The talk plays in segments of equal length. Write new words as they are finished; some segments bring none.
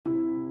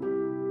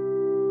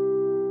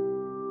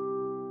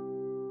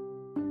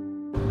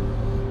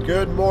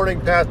Good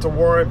morning, Pastor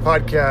Warren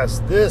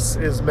podcast. This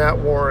is Matt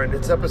Warren.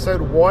 It's episode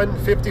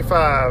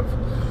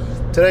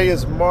 155. Today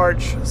is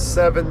March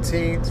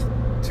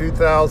 17th,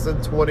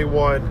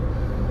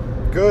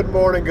 2021. Good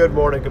morning.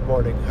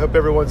 Hope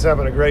everyone's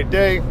having a great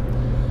day.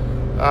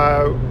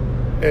 I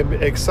am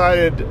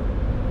excited.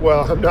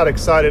 Well, I'm not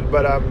excited,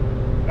 but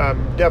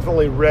I'm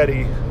definitely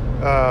ready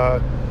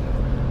to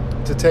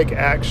take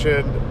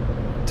action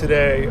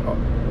today.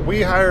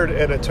 We hired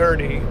an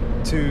attorney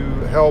to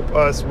help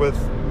us with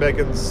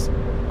Megan's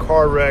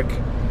car wreck,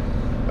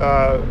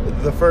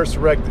 the first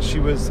wreck that she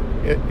was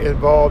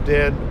involved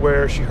in,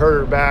 where she hurt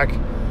her back.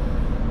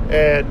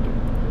 And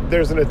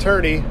there's an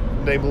attorney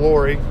named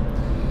Lori.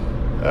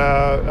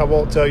 I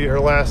won't tell you her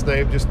last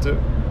name just to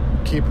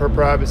keep her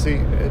privacy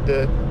and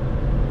to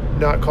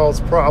not cause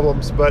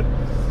problems. But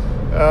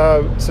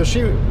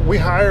we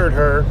hired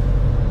her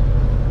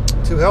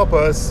to help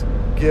us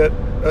get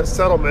a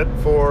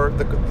settlement for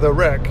the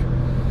wreck.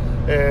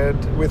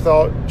 And we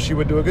thought she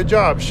would do a good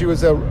job. She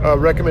was a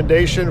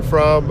recommendation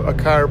from a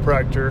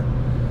chiropractor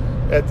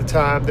at the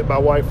time that my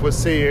wife was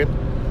seeing,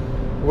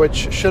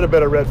 which should have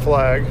been a red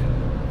flag.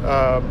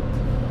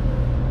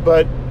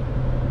 But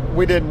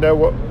we didn't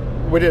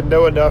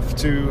know enough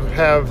to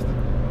have,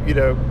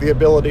 the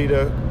ability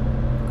to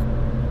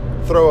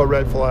throw a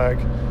red flag.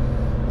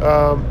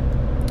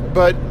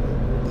 But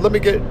let me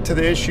get to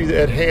the issue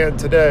at hand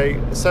today.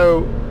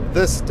 So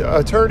this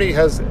attorney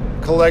has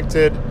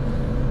collected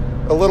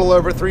a little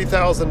over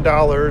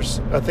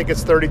 $3,000. I think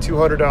it's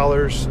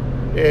 $3,200,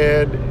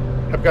 and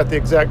I've got the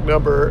exact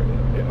number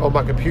on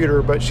my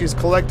computer, but she's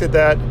collected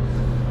that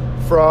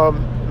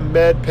from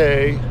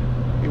MedPay,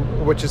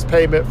 which is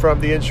payment from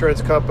the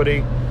insurance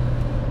company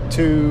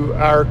to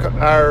our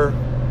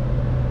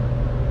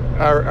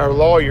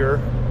lawyer,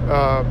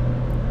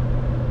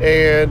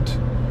 and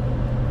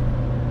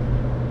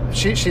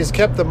she's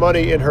kept the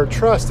money in her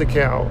trust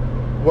account.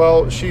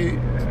 Well, she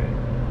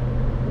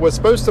was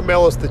supposed to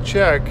mail us the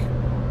check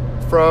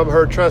from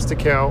her trust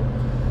account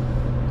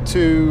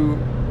to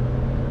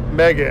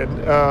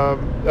Megan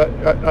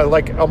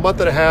like a month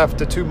and a half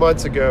to 2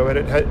 months ago, and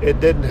it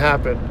didn't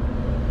happen.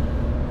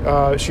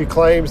 She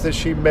claims that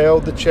she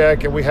mailed the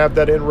check, and we have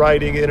that in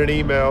writing in an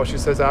email. She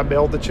says, I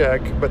mailed the check,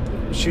 but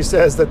she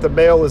says that the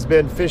mail has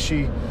been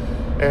fishy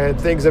and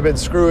things have been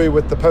screwy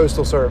with the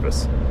postal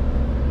service.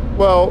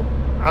 Well,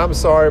 I'm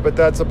sorry, but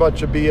that's a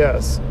bunch of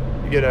BS.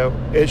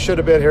 It should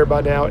have been here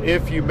by now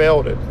if you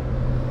mailed it,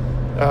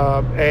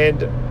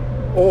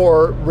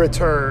 or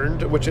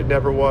returned, which it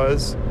never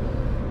was.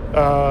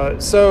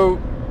 So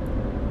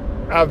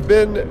I've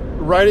been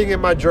writing in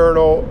my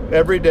journal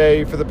every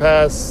day for the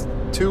past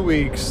 2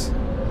 weeks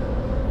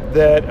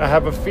that I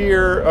have a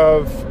fear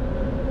of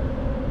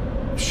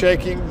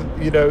shaking,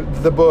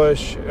 the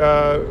bush.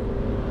 I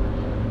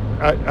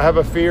have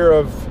a fear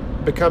of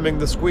becoming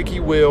the squeaky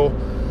wheel,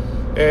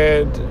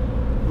 and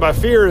my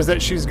fear is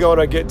that she's going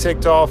to get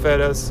ticked off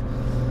at us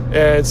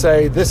and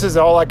say, this is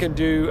all I can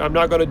do. I'm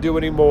not going to do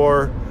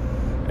anymore.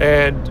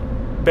 And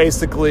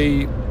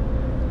basically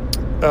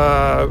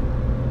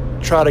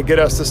try to get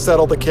us to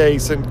settle the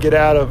case and get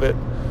out of it.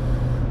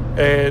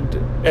 And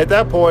at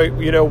that point,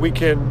 we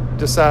can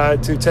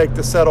decide to take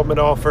the settlement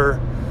offer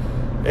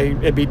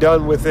and be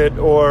done with it,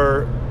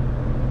 or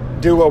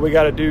do what we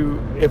got to do,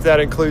 if that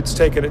includes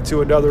taking it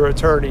to another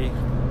attorney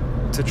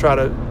to try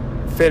to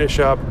finish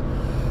up.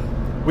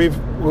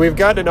 We've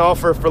gotten an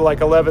offer for like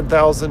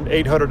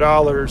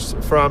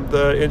 $11,800 from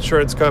the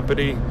insurance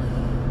company,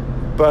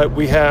 but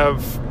we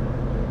have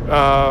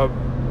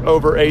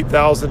over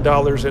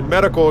 $8,000 in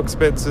medical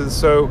expenses.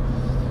 So,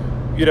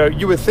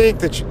 you would think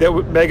that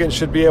Megan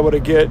should be able to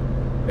get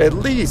at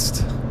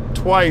least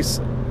twice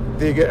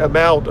the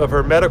amount of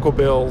her medical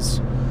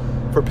bills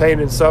for pain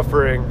and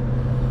suffering.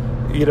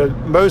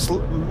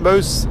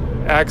 Most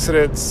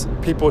accidents,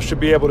 people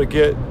should be able to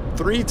get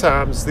 3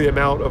 times the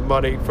amount of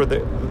money for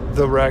the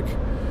wreck.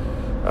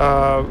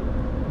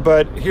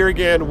 But here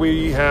again,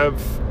 we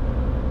have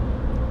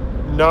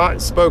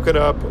not spoken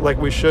up like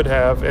we should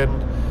have.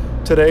 And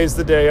today's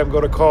the day I'm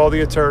going to call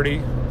the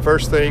attorney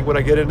first thing when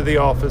I get into the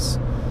office.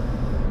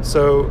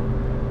 So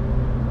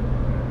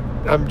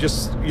I'm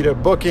just,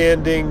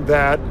 bookending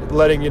that,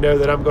 letting you know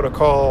that I'm going to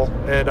call,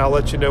 and I'll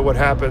let you know what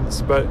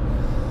happens. But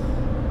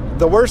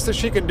the worst that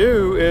she can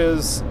do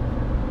is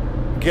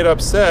get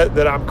upset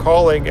that I'm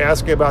calling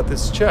asking about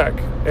this check.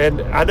 And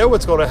I know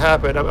what's going to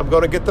happen. I'm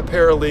going to get the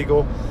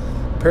paralegal.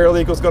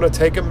 Paralegal's going to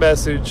take a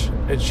message,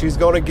 and she's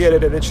going to get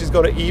it, and then she's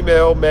going to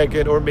email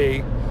Megan or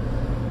me.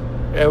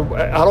 And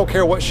I don't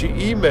care what she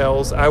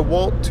emails. I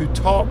want to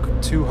talk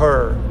to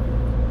her.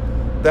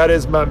 That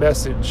is my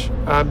message.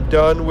 I'm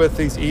done with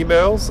these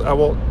emails. I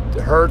want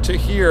her to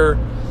hear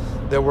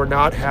that we're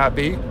not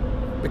happy,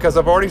 because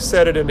I've already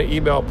said it in the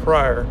email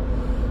prior.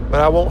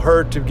 But I want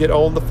her to get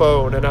on the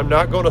phone, and I'm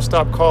not going to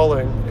stop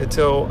calling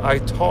until I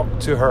talk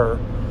to her.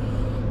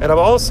 And I'm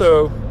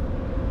also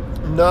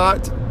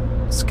not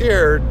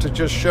scared to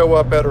just show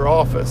up at her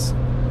office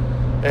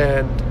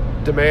and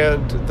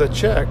demand the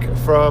check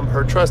from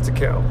her trust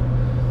account.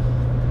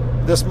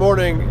 this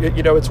morning,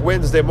 it's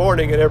Wednesday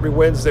morning, and every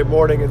Wednesday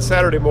morning and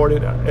Saturday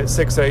morning at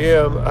 6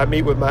 a.m., I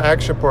meet with my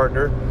action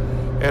partner,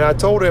 and I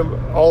told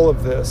him all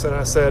of this, and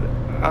I said,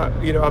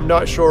 I'm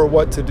not sure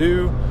what to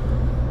do.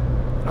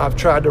 I've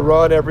tried to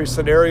run every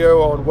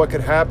scenario on what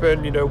could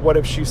happen. What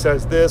if she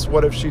says this?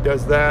 What if she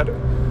does that?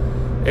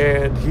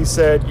 And he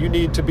said, you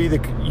need to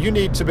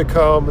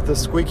become the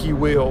squeaky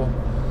wheel.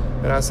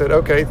 And I said,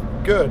 okay,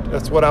 good.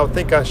 That's what I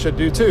think I should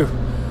do too,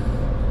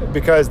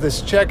 because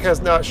this check has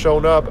not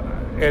shown up.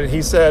 And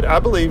he said, I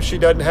believe she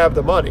doesn't have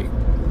the money.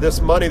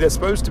 This money that's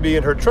supposed to be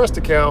in her trust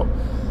account,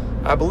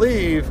 I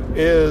believe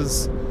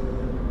is,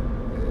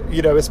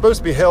 it's supposed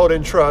to be held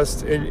in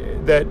trust,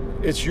 and that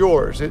it's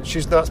yours.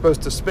 She's not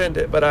supposed to spend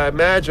it. But I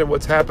imagine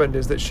what's happened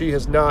is that she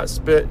has not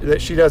spent,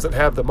 that she doesn't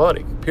have the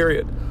money,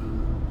 period.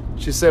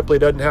 She simply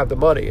doesn't have the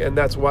money. And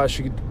that's why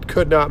she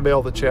could not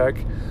mail the check.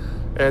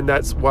 And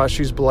that's why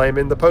she's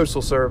blaming the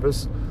Postal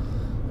Service.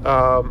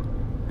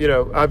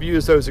 I've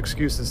used those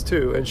excuses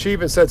too. And she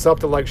even said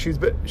something like she's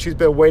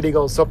been waiting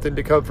on something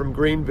to come from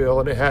Greenville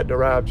and it hadn't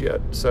arrived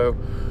yet. So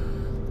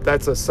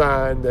that's a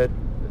sign that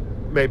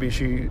maybe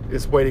she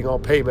is waiting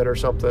on payment or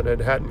something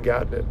and hadn't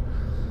gotten it.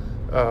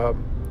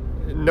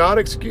 Not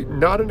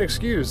an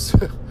excuse.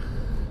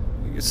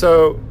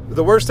 So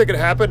the worst that could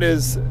happen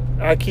is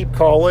I keep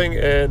calling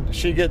and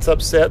she gets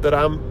upset that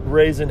I'm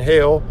raising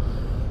hell,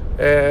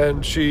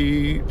 and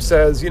she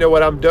says,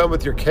 I'm done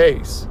with your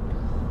case.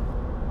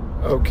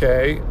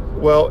 Okay,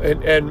 well,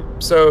 and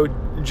so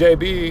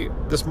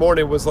JB this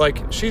morning was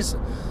like, she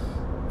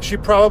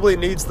probably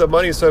needs the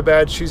money so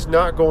bad, she's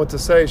not going to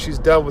say she's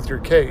done with your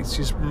case.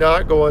 She's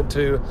not going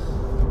to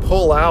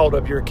pull out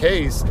of your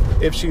case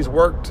if she's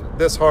worked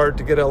this hard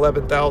to get an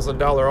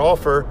 $11,000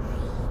 offer,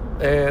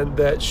 and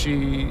that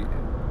she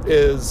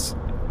is,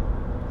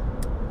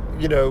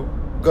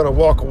 going to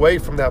walk away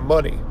from that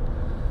money.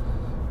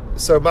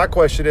 So my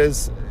question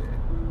is,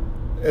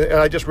 and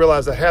I just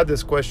realized I had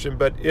this question,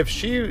 but if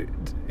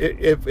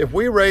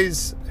we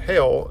raise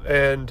hell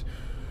and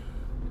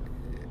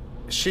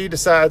she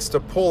decides to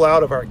pull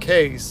out of our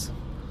case,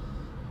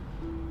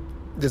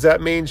 does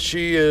that mean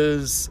she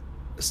is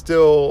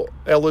still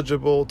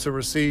eligible to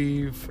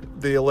receive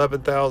the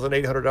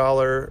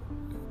 $11,800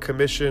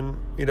 commission,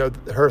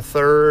 her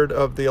third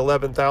of the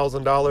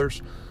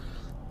 $11,000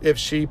 if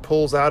she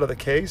pulls out of the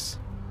case?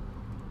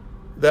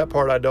 That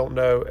part I don't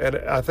know. And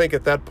I think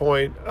at that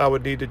point I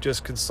would need to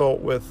just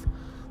consult with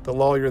the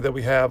lawyer that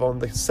we have on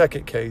the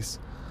second case.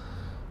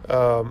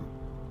 But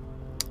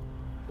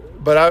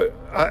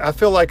I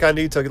feel like I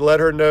need to let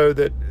her know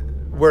that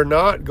we're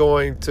not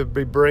going to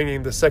be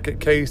bringing the second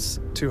case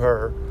to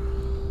her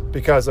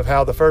because of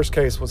how the first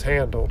case was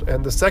handled.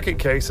 And the second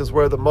case is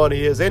where the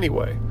money is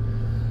anyway.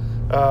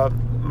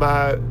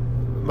 My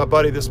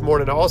buddy this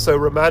morning also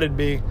reminded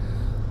me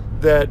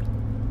that,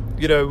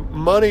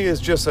 money is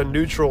just a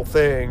neutral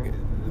thing.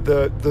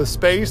 The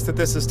space that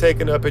this has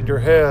taken up in your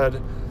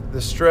head,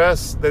 the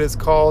stress that it's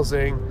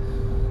causing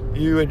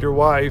you and your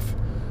wife.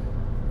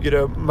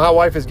 My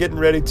wife is getting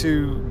ready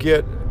to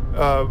get,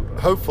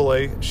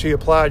 hopefully, she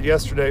applied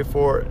yesterday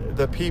for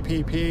the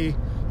PPP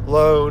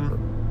loan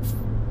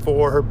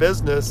for her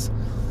business,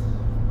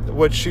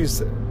 which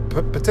she's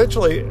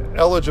potentially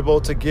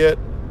eligible to get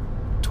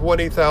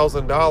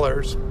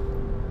 $20,000.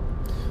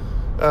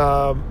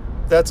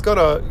 That's going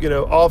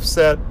to,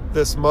 offset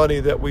this money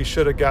that we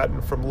should have gotten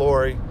from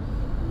Lori.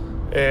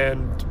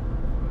 And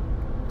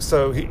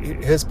so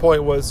his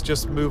point was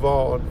just move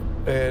on,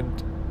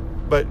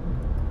 but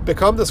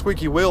become the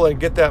squeaky wheel and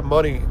get that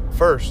money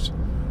first.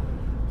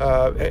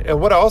 And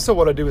what I also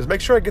want to do is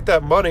make sure I get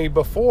that money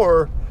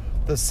before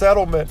the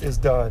settlement is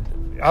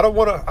done. I don't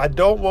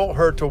want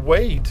her to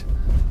wait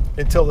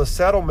until the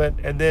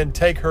settlement and then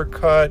take her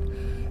cut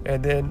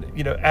and then,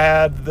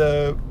 add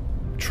the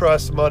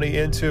trust money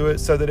into it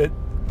so that it,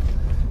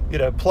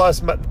 plus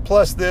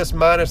this,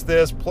 minus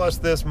this, plus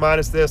this,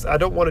 minus this. I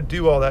don't want to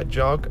do all that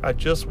junk. I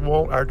just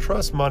want our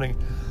trust money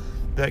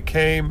that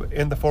came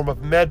in the form of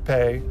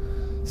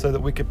MedPay so that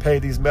we could pay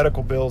these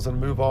medical bills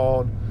and move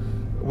on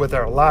with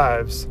our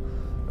lives.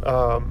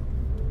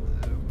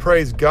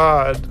 Praise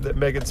God that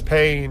Megan's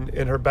pain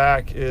in her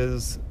back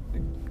is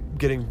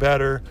getting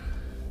better,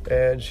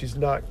 and she's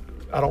not,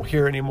 I don't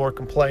hear any more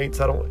complaints.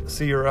 I don't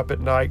see her up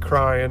at night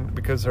crying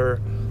because her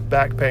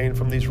back pain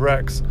from these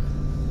wrecks.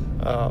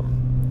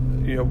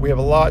 We have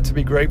a lot to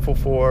be grateful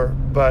for,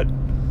 but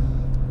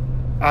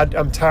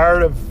I'm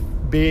tired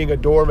of being a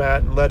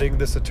doormat and letting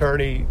this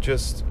attorney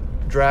just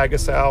drag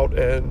us out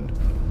and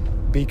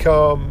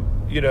become,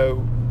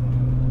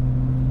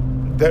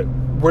 that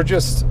we're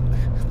just,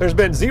 there's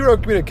been zero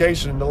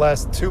communication in the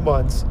last 2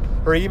 months.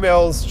 Her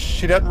emails,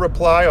 she doesn't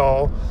reply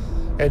all,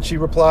 and she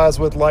replies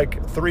with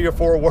like 3 or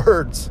 4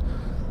 words.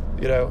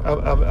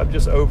 I'm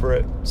just over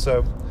it.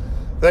 So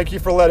thank you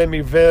for letting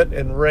me vent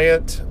and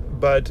rant,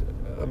 but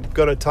I'm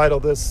going to title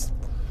this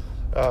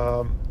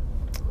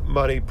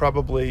money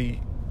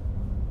probably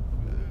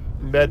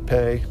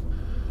MedPay,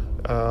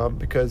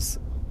 because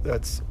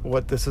that's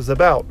what this is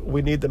about.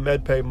 We need the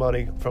MedPay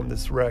money from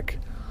this wreck.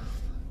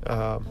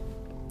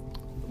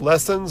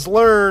 Lessons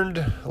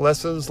learned.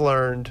 Lessons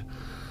learned.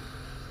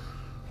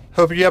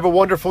 Hope you have a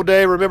wonderful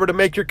day. Remember to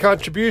make your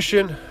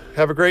contribution.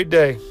 Have a great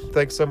day.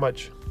 Thanks so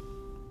much.